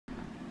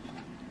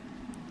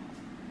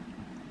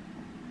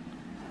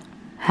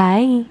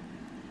Hi.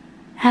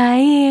 Hi,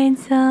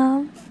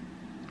 handsome.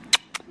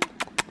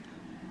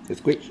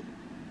 Squeak.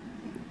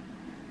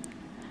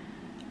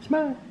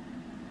 Smile.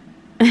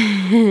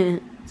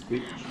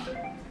 Squeak.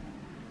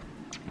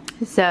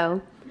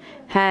 So,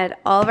 had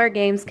all of our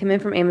games come in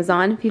from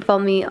Amazon. If you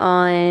follow me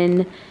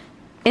on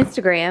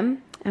Instagram,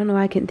 I don't know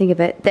why I couldn't think of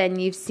it, then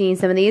you've seen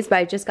some of these, but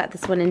I just got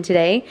this one in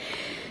today.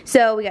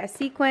 So we got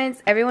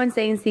Sequence. Everyone's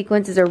saying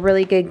Sequence is a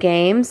really good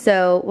game,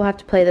 so we'll have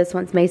to play this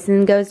once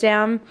Mason goes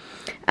down.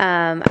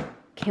 Can't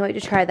wait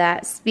to try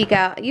that. Speak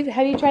Out.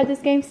 Have you tried this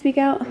game, Speak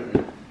Out?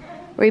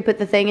 Where you put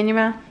the thing in your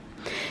mouth?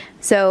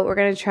 So we're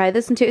going to try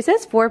this one too. It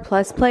says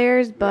 4+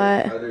 players,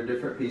 but... Are there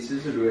different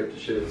pieces, or do we have to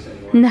share the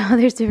same one? No,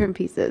 there's different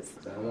pieces.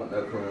 I don't want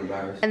no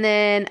coronavirus. And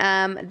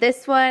then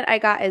this one I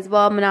got as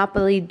well,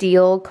 Monopoly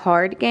Deal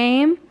card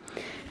game.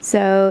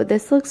 So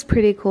this looks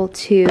pretty cool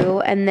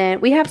too. And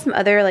then we have some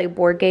other like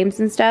board games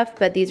and stuff,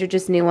 but these are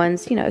just new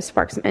ones, you know,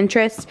 spark some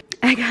interest.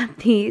 I got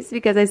these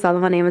because I saw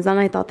them on Amazon.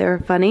 I thought they were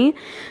funny.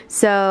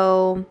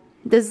 So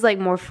this is like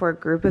more for a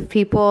group of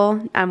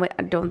people. I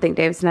don't think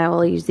Davis and I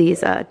will use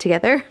these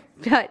together.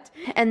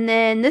 And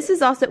then this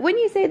is also,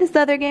 wouldn't you say this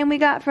other game we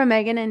got from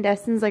Megan and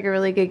Destin's like a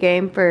really good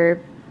game for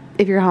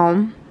if you're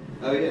home?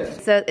 Oh yeah.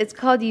 So it's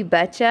called You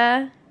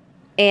Betcha.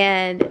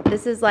 And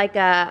this is like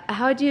a,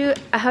 how would you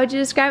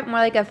describe it? More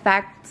like a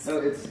facts.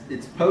 Oh,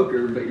 it's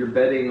poker, but you're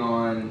betting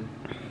on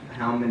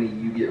how many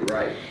you get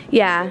right.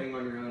 Yeah. You're betting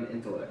on your own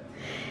intellect.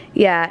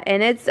 Yeah,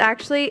 and it's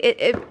actually,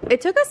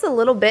 it took us a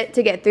little bit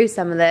to get through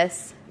some of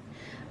this.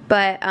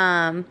 But,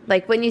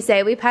 like when you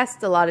say, we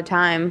passed a lot of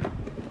time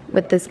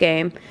with this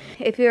game.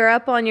 If you're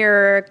up on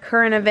your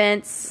current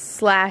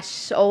events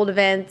 / old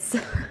events,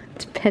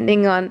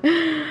 depending on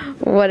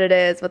what it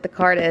is, what the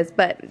card is.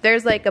 But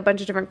there's like a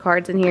bunch of different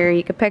cards in here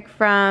you could pick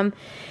from.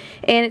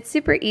 And it's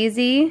super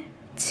easy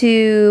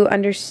to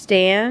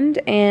understand.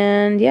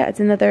 And yeah, it's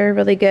another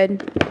really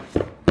good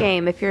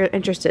game if you're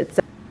interested.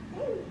 So.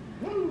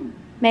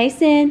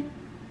 Mason.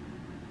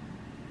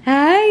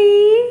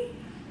 Hi.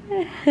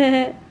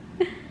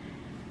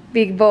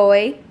 Big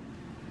boy.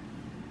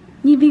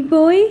 You big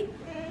boy?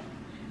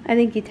 I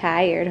think you're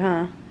tired,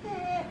 huh?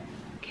 In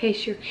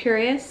case you're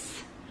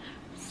curious,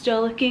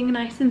 still looking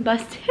nice and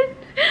busted.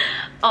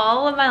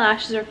 All of my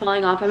lashes are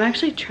falling off. I'm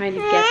actually trying to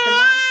get them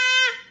off.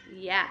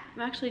 Yeah,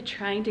 I'm actually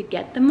trying to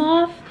get them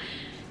off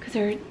because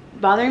they're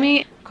bothering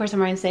me. Of course, I'm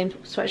wearing the same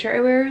sweatshirt I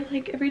wear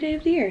like every day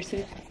of the year,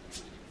 so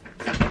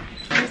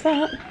there's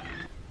that.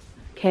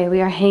 Okay,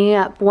 we are hanging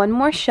up one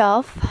more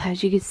shelf.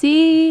 As you can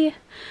see,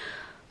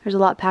 there's a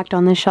lot packed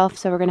on this shelf,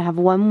 so we're gonna have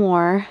one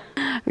more.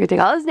 We're gonna take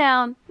all this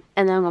down,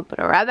 and then I'm gonna put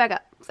it right back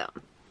up. So,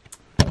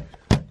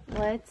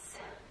 let's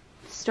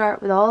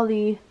start with all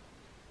the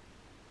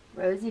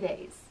rosy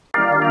days.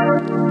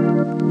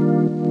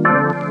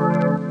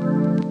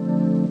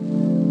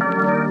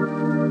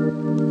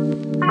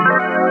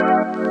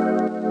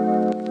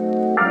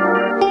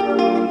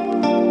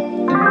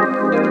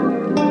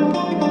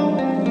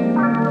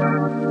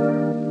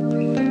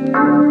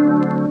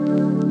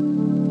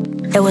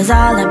 It was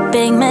all a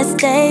big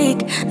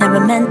mistake, never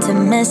meant to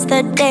miss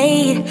the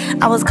date.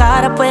 I was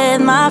caught up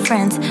with my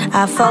friends,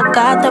 I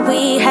forgot that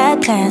we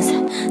had plans.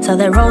 So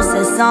the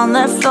roses on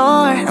the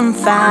floor and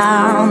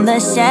found the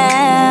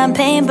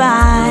champagne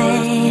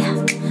by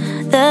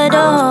the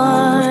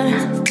door.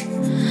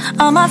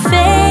 All my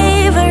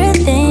favorite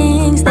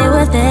things, they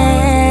were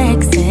there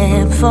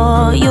except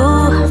for you.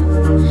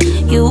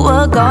 You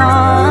were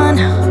gone.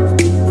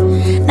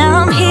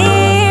 Now I'm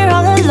here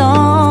all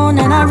alone,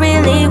 and I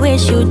really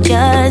wish you'd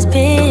just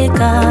pick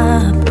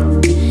up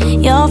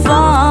your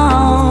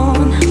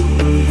phone.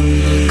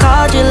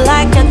 Called you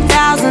like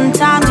 1,000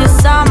 times, you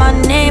saw my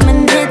name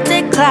and hit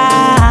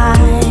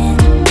decline.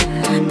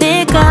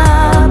 Pick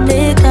up,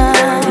 pick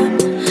up.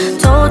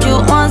 Told you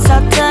once,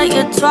 I'll tell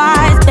you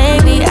twice,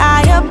 baby,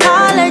 I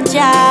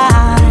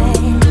apologize.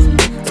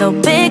 So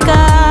pick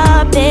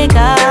up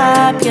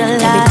your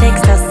life. Every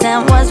text I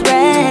sent was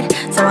read,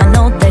 so I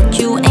know that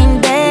you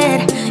ain't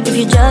dead. If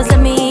you just let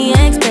me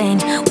explain,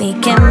 we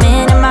can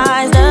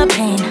minimize the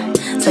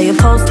pain. So you're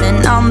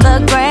posting on the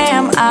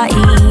gram, I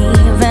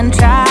even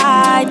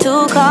tried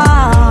to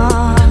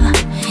call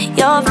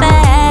your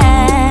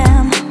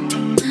fam.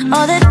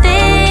 All the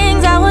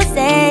things I would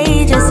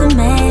say just to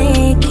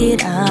make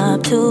it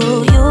up to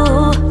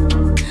you,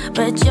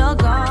 but you're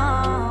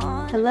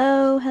gone.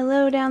 Hello,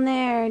 hello down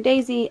there.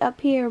 Daisy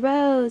up here,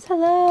 Rose.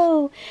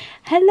 Hello,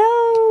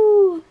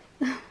 hello.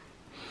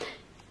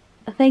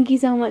 Thank you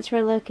so much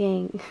for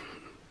looking.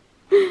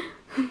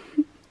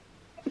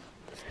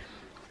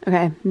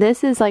 Okay,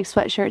 this is like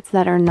sweatshirts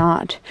that are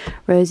not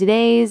Rosy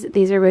Days.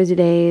 These are Rosy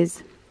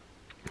Days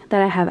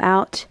that I have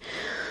out.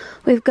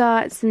 We've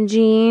got some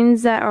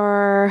jeans that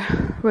are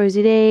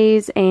Rosy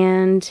Days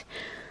and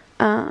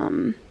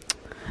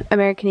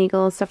American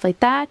Eagle, stuff like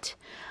that.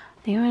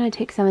 I think I'm going to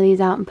take some of these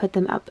out and put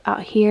them up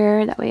out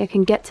here. That way I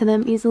can get to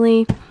them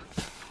easily.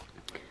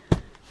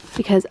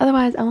 Because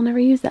otherwise I will never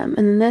use them.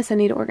 And then this I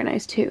need to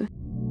organize too.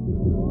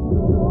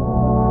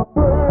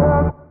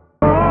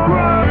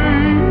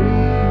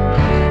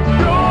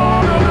 Don't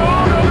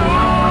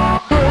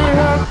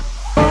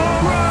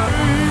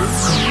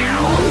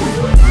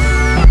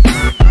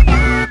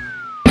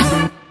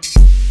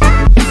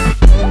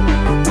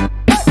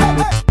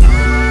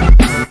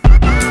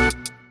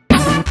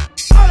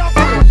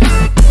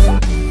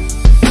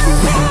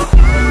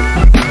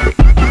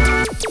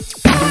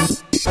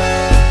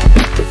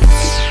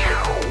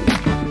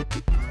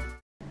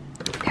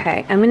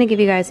I'm gonna give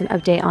you guys an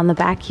update on the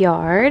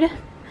backyard. Would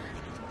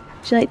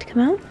you like to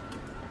come out?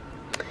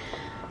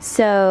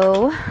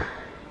 So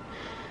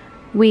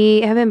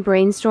we have been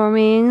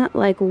brainstorming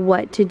like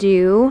what to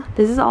do.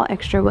 This is all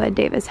extra wood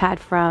Davis had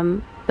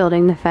from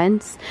building the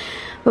fence.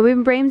 But we've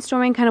been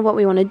brainstorming kind of what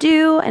we want to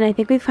do, and I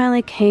think we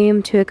finally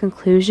came to a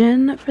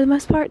conclusion for the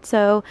most part.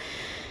 So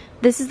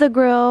this is the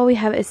grill. We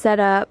have it set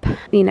up,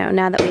 you know,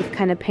 now that we've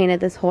kind of painted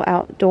this whole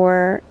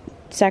outdoor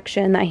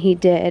section that he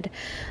did.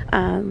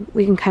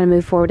 We can kind of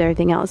move forward with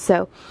everything else.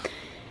 So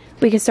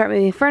we can start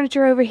moving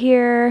furniture over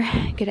here,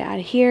 get it out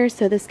of here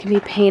so this can be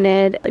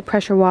painted, like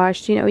pressure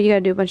washed. You know, you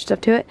gotta do a bunch of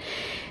stuff to it.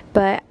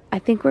 But I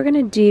think we're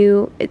gonna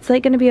do, it's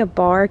like gonna be a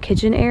bar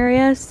kitchen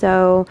area,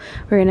 so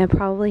we're gonna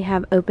probably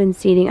have open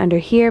seating under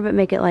here, but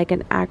make it like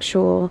an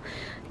actual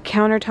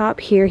countertop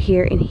here,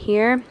 here, and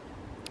here.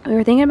 We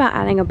were thinking about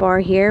adding a bar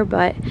here,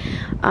 but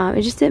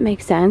it just didn't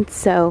make sense,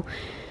 so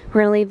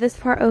we're gonna leave this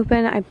part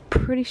open. I'm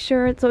pretty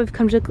sure it's what we've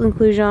come to a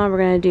conclusion on. We're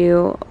gonna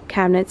do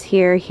cabinets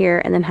here,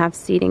 here, and then have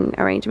seating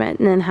arrangement,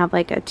 and then have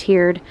like a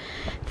tiered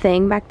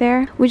thing back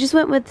there. We just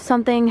went with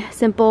something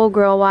simple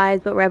grill-wise,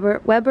 but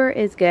Weber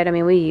is good. I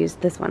mean, we used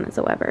this one as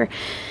a Weber,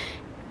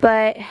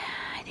 but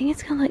I think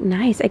it's gonna look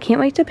nice. I can't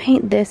wait to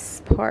paint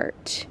this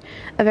part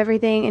of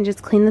everything and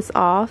just clean this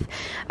off.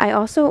 I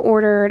also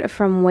ordered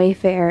from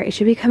Wayfair. It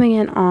should be coming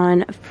in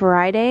on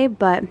Friday,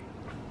 but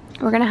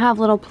we're gonna have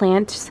little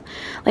plants,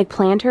 like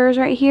planters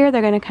right here.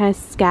 They're gonna kind of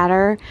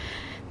scatter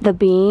the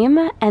beam.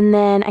 And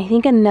then I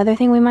think another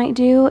thing we might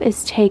do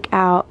is take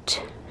out,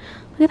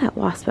 look at that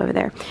wasp over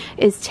there,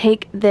 is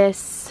take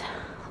this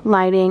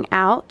lighting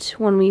out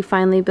when we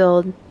finally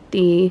build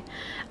the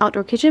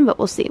outdoor kitchen, but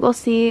we'll see. We'll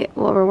see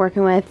what we're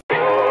working with.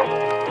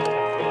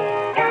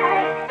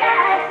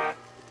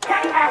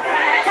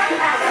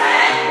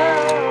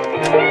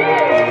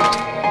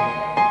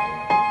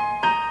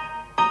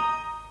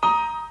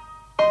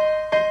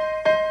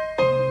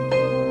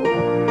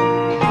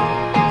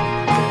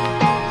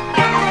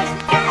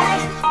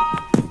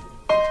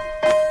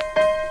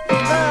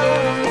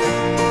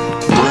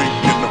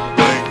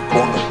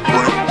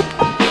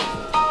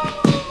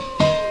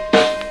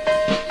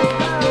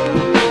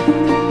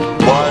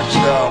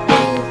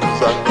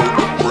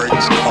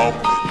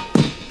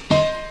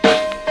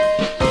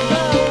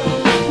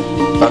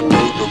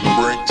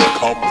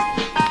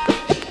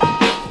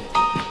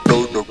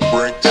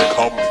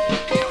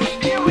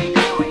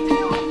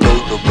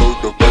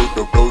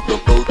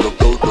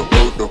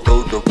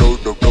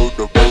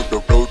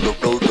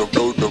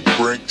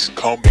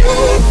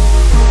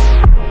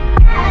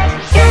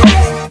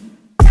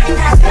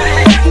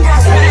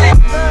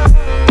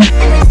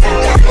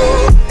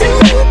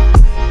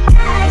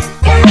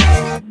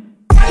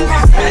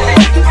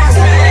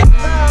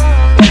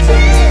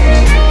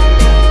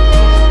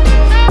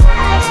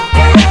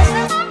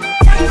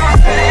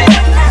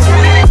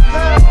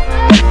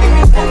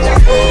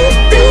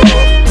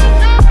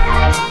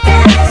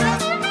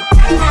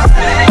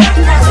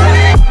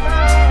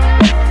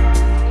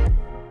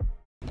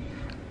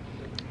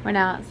 We're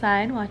now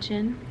outside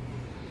watching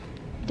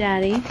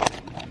Daddy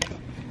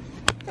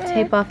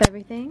tape off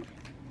everything.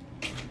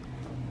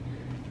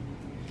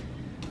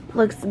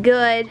 Looks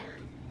good.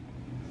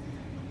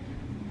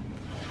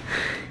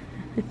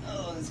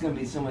 Oh, it's gonna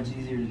be so much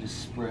easier to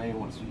just spray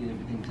once we get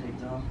everything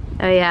taped off.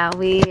 Oh yeah,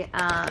 we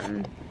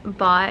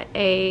bought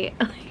a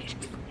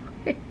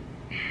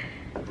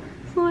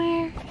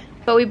swear.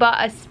 But we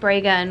bought a spray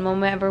gun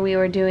whenever we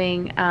were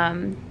doing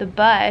the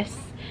bus,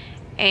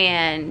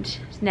 and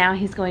now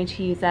he's going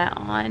to use that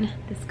on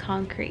this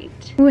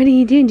concrete. What are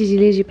you doing? Did you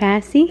lose your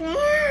passy?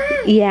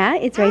 Yeah,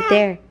 it's right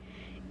there.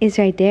 It's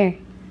right there.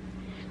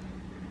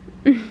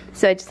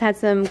 So I just had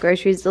some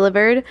groceries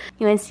delivered.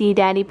 You want to see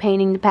Daddy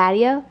painting the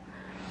patio?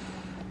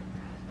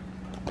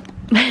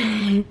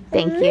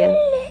 Thank you.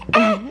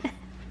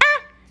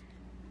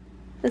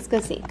 Let's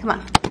go see. Come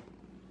on.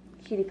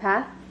 Cutie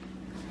pie.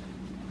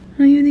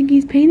 Oh, you think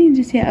he's painting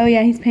just yet? Oh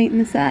yeah, he's painting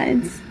the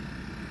sides.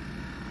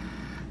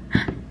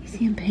 You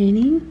see him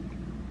painting?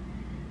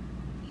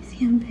 You see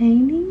him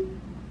painting?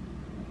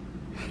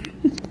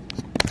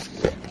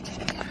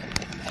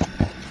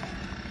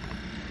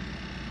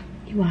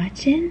 You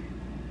watching?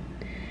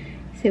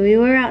 So we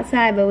were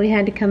outside, but we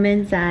had to come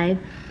inside.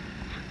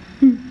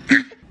 You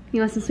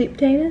want some sweet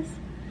potatoes?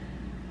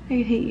 I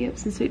can heat you up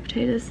some sweet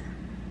potatoes.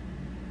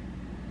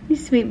 You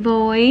sweet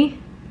boy.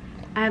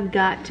 I've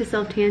got to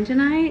self-tan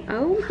tonight.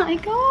 Oh my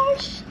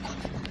gosh.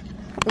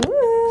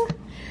 Ooh,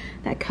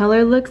 that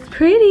color looks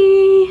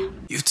pretty.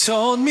 You've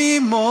told me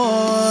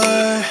more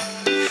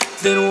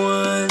than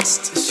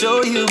once to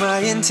show you my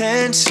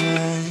intention.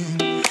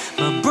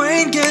 My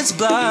brain gets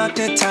blocked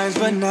at times,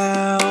 but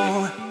now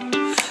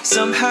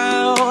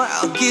somehow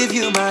I'll give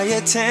you my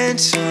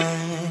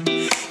attention.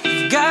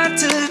 You've got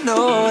to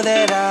know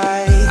that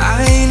I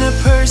ain't a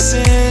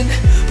person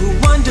who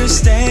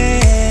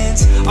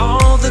understands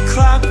all the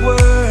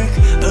clockwork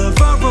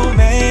of our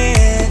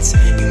romance.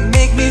 You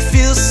make me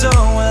feel so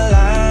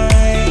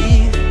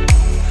alive,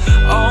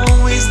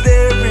 always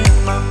there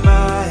in my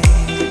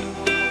mind.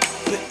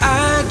 But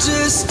I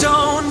just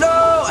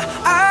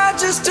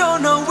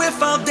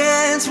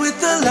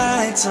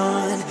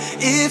ton.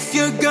 If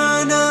you're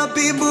gonna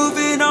be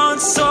moving on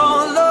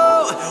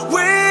solo,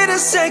 wait a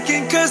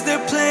second, cause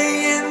they're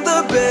playing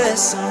the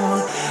best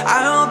song.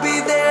 I'll be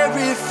there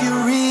if you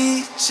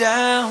reach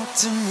out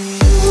to me.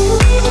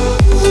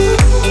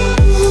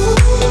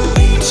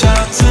 Reach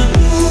out to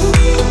me.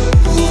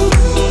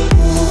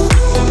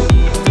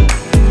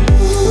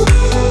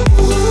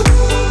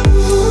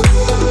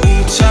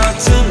 Reach out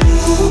to me.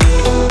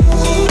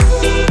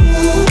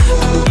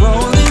 I'm a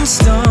rolling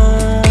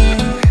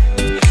stone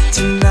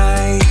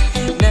tonight,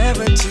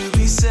 never to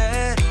be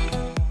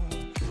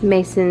settled.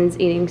 Mason's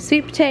eating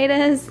sweet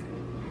potatoes.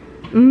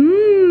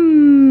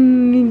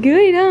 Mmm,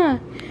 good, huh?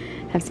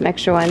 Have some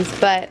extra ones,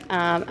 but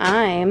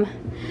I'm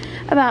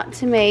about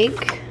to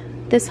make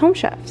this Home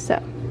Chef,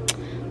 so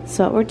that's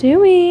what we're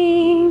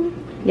doing.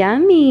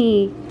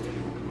 Yummy.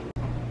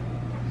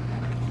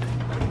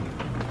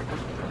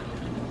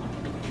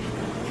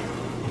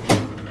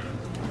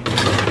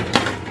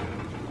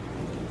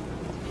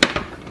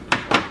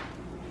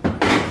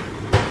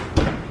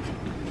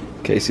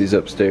 Casey's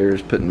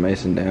upstairs putting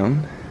Mason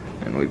down,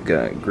 and we've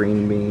got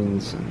green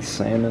beans and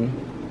salmon.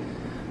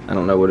 I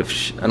don't know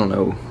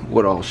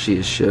what all she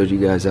has showed you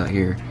guys out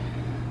here,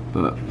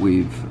 but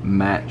we've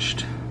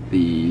matched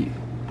the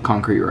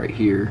concrete right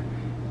here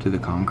to the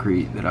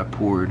concrete that I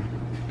poured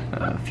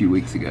a few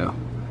weeks ago.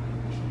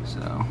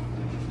 So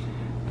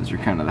those are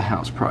kind of the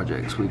house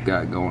projects we've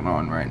got going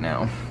on right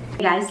now.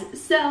 Hey guys,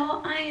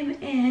 so I am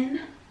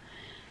in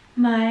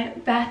my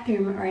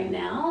bathroom right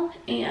now,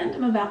 and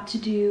I'm about to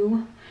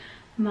do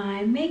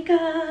my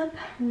makeup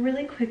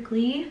really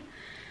quickly.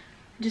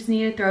 Just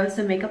need to throw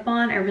some makeup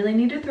on. I really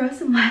need to throw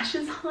some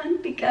lashes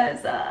on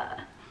because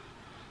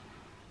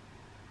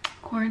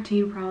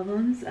quarantine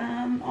problems.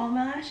 All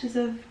my lashes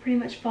have pretty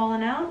much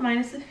fallen out,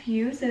 minus a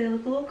few, so they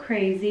look a little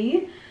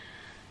crazy.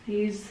 I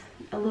use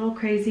a little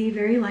crazy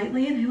very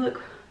lightly and they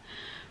look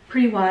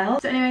pretty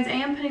wild. So anyways, I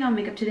am putting on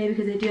makeup today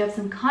because I do have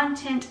some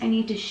content I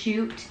need to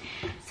shoot,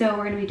 so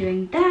we're gonna be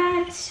doing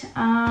that.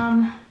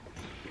 I'm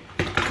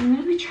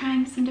gonna be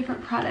trying some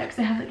different products.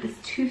 I have like this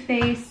Too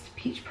Faced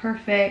Peach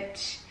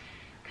Perfect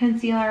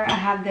concealer. I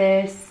have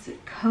this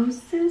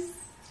Kosas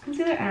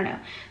concealer, I don't know.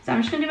 So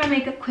I'm just gonna do my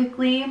makeup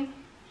quickly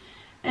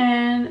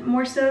and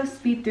more so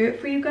speed through it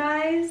for you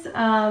guys. There's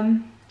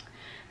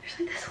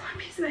like this one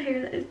piece of my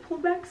hair that is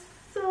pulled back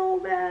so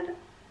bad.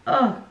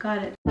 Oh, got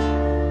it.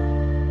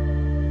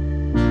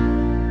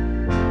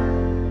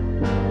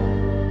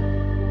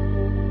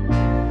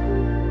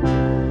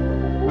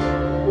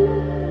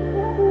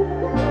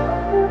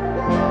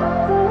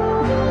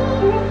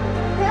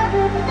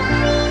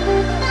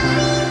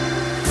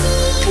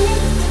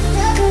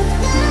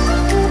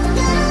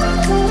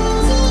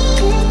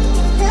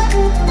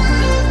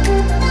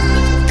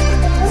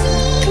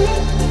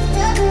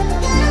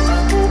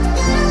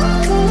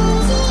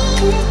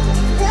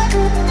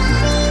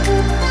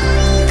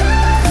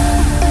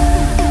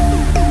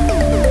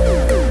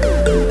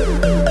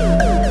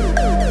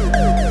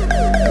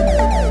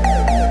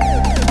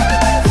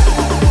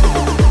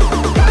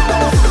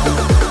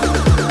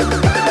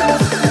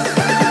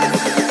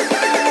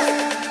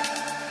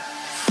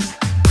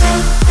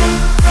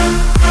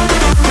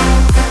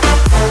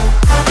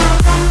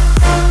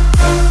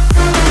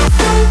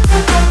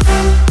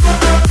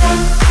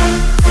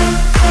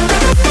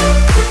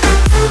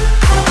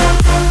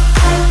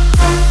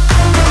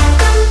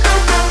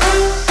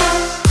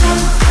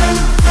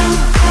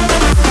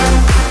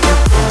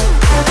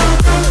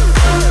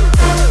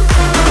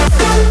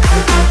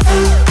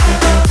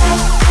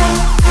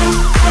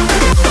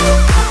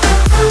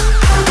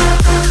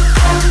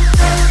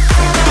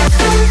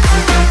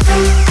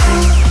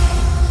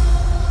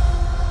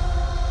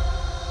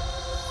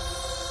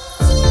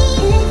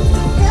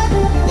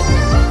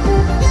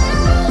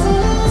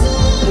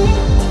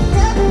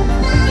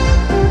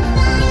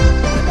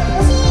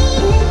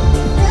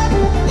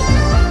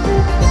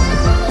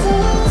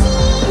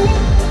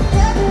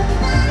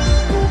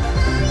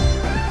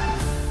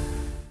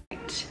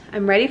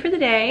 I'm ready for the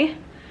day.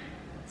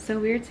 So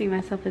weird seeing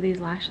myself with these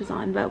lashes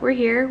on, but we're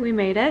here, we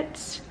made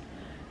it.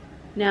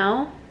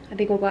 Now, I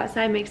think we'll go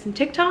outside, make some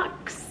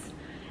TikToks,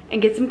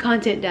 and get some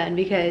content done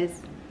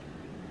because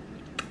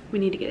we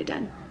need to get it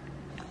done.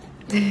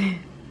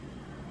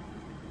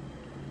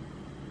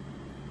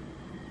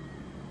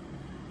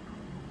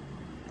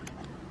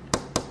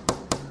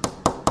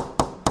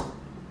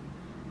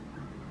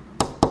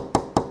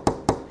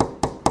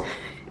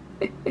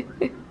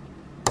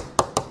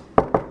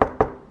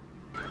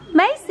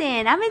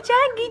 Mason, I'm gonna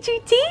try to get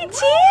you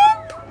teaching.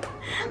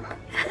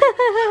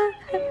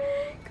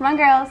 Come on,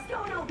 girls.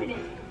 Don't open it.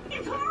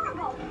 It's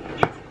horrible.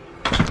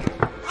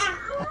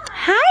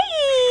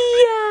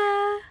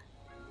 Hi.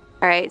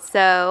 All right,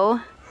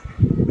 so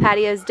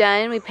patio's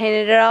done. We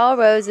painted it all.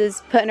 Rose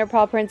is putting her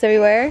paw prints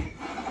everywhere.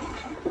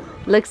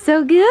 Looks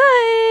so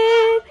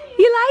good.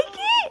 You like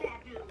it?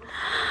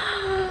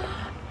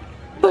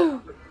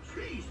 Boom.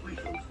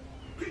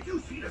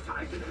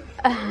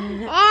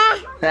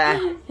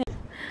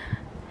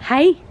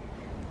 Hi.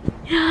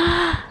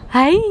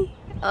 Hi.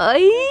 Oh,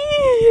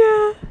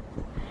 yeah.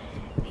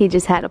 He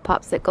just had a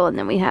popsicle, and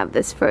then we have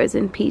this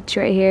frozen peach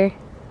right here.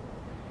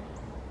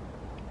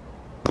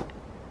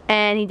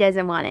 And he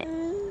doesn't want it.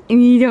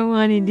 You don't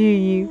want it, do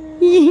you?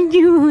 You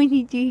don't want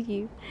it, do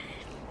you?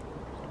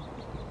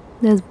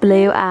 Those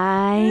blue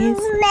eyes.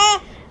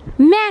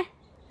 Meh.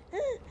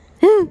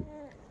 Look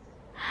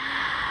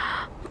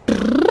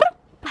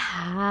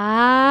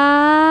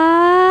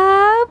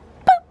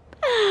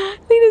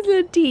at his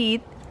little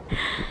teeth.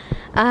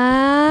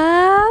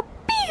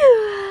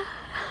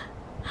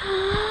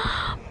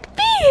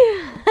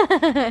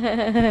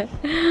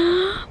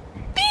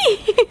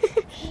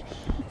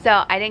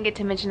 So I didn't get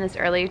to mention this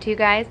earlier to you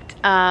guys.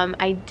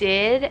 I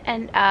did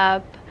end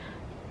up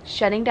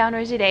shutting down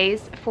Rosy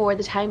Days for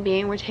the time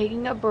being. We're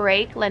taking a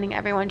break, letting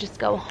everyone just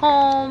go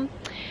home,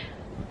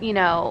 you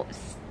know,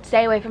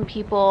 stay away from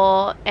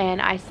people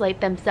and isolate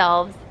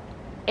themselves.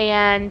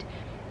 And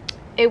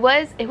it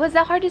was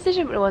a hard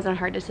decision, but it wasn't a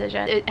hard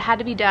decision. It had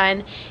to be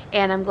done,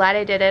 and I'm glad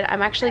I did it.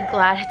 I'm actually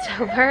glad it's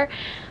over,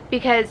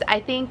 because I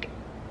think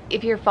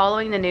if you're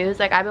following the news,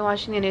 like I've been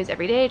watching the news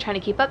every day, trying to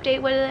keep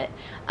update with it.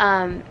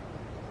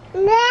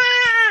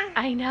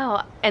 I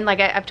know, and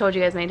like I've told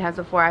you guys many times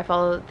before, I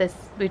follow this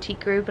boutique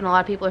group and a lot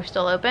of people are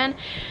still open,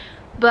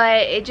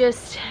 but it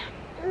just,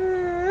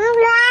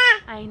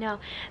 I know,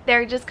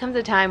 there just comes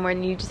a time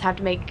when you just have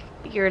to make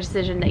your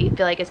decision that you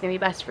feel like is going to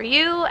be best for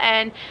you.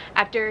 And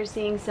after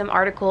seeing some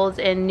articles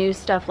and news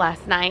stuff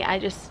last night, I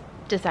just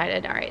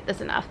decided, all right,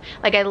 that's enough.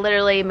 Like I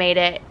literally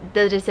made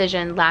the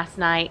decision last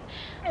night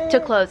to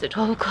close at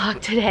 12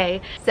 o'clock today.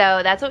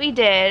 So that's what we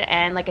did,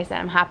 and like I said,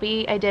 I'm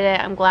happy I did it.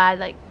 I'm glad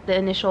like the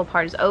initial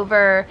part is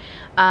over.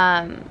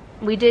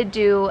 We did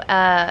do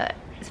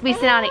we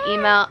sent out an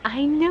email.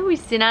 I know, we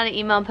sent out an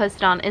email and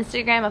posted on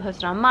Instagram. I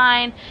posted on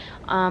mine,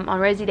 on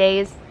Rosy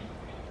Days,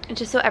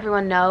 just so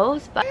everyone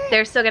knows. But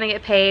they're still gonna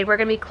get paid. We're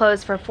gonna be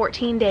closed for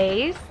 14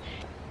 days.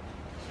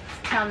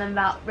 Telling them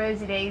about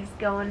Rosy Days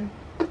going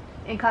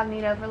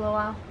incognito for a little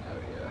while. Oh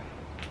yeah.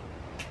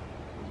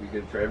 It'll be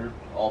good for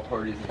all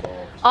parties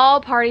involved.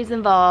 All parties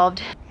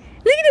involved.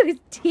 Look at those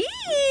teeth!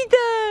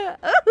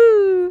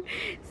 Oh,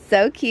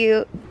 so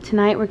cute.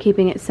 Tonight we're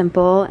keeping it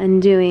simple and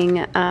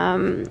doing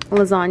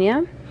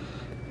lasagna.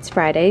 It's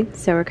Friday,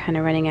 so we're kind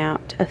of running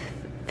out of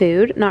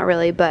food. Not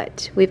really,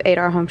 but we've ate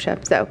our home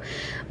chef. So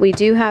we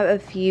do have a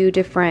few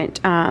different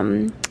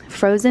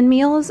frozen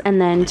meals, and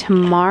then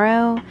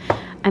tomorrow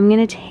I'm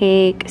gonna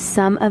take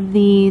some of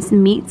these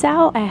meats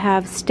out. I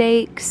have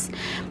steaks,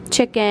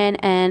 chicken,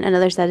 and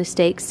another set of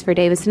steaks for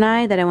Davis and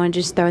I that I want to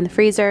just throw in the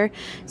freezer.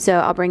 So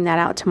I'll bring that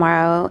out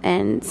tomorrow,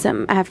 and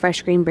I have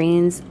fresh green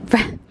beans,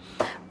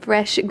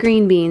 fresh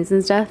green beans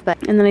and stuff.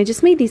 And then I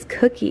just made these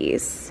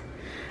cookies.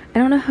 I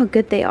don't know how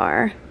good they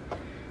are.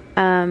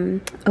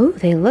 Oh,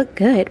 they look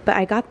good, but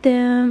I got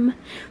them.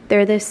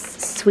 They're this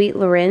Sweet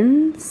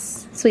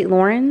Loren's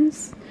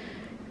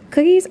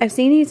cookies. I've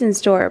seen these in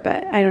store,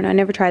 but I don't know, I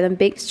never tried them.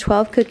 Baked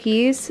 12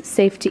 cookies,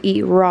 safe to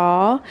eat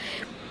raw.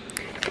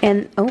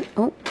 And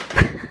oh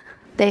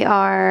they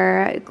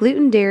are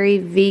gluten, dairy,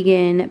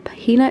 vegan,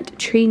 peanut,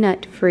 tree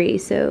nut free.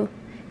 So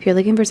if you're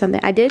looking for something,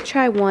 I did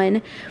try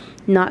one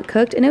not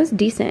cooked and it was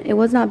decent. It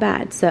was not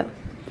bad. So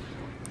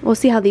we'll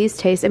see how these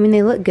taste. I mean,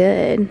 they look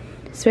good,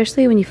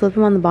 especially when you flip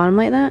them on the bottom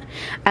like that.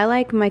 I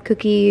like my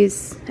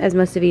cookies, as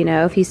most of you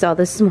know, if you saw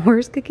the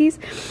s'mores cookies,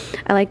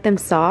 I like them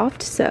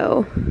soft.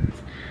 So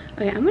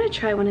okay, I'm gonna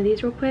try one of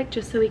these real quick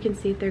just so we can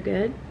see if they're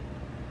good.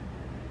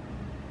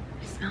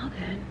 They smell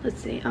good.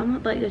 Let's see. I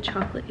want like the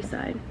chocolatey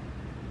side.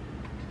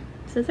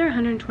 It says they're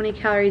 120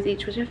 calories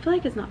each, which I feel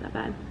like is not that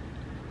bad.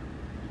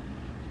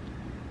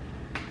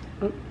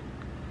 Oh.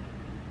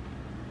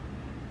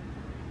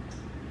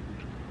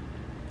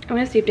 I'm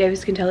gonna see if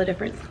Davis can tell the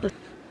difference.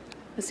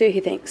 Let's see what he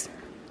thinks.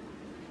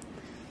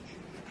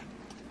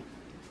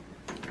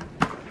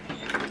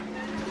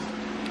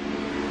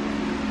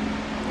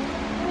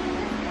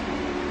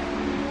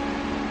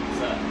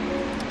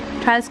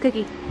 Try this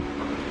cookie.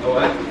 Oh,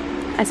 what?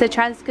 I said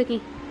try this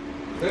cookie.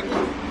 Cookie?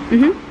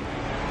 Mm-hmm.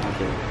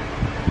 Okay.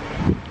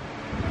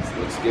 This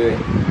looks good.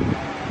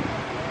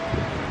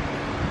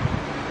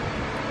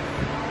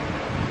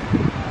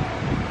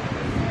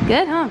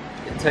 Good, huh?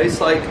 It tastes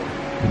like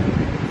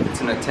it's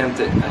an attempt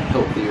at a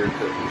healthier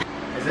cookie.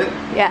 Is it?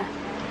 Yeah.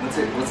 What's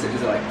it?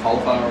 Is it like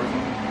cauliflower or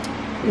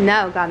something?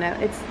 No, God no.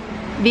 It's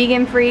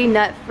vegan free,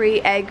 nut free,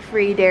 egg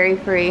free, dairy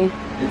free.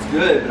 It's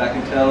good, but I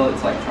can tell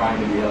it's like trying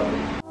to be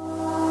healthy.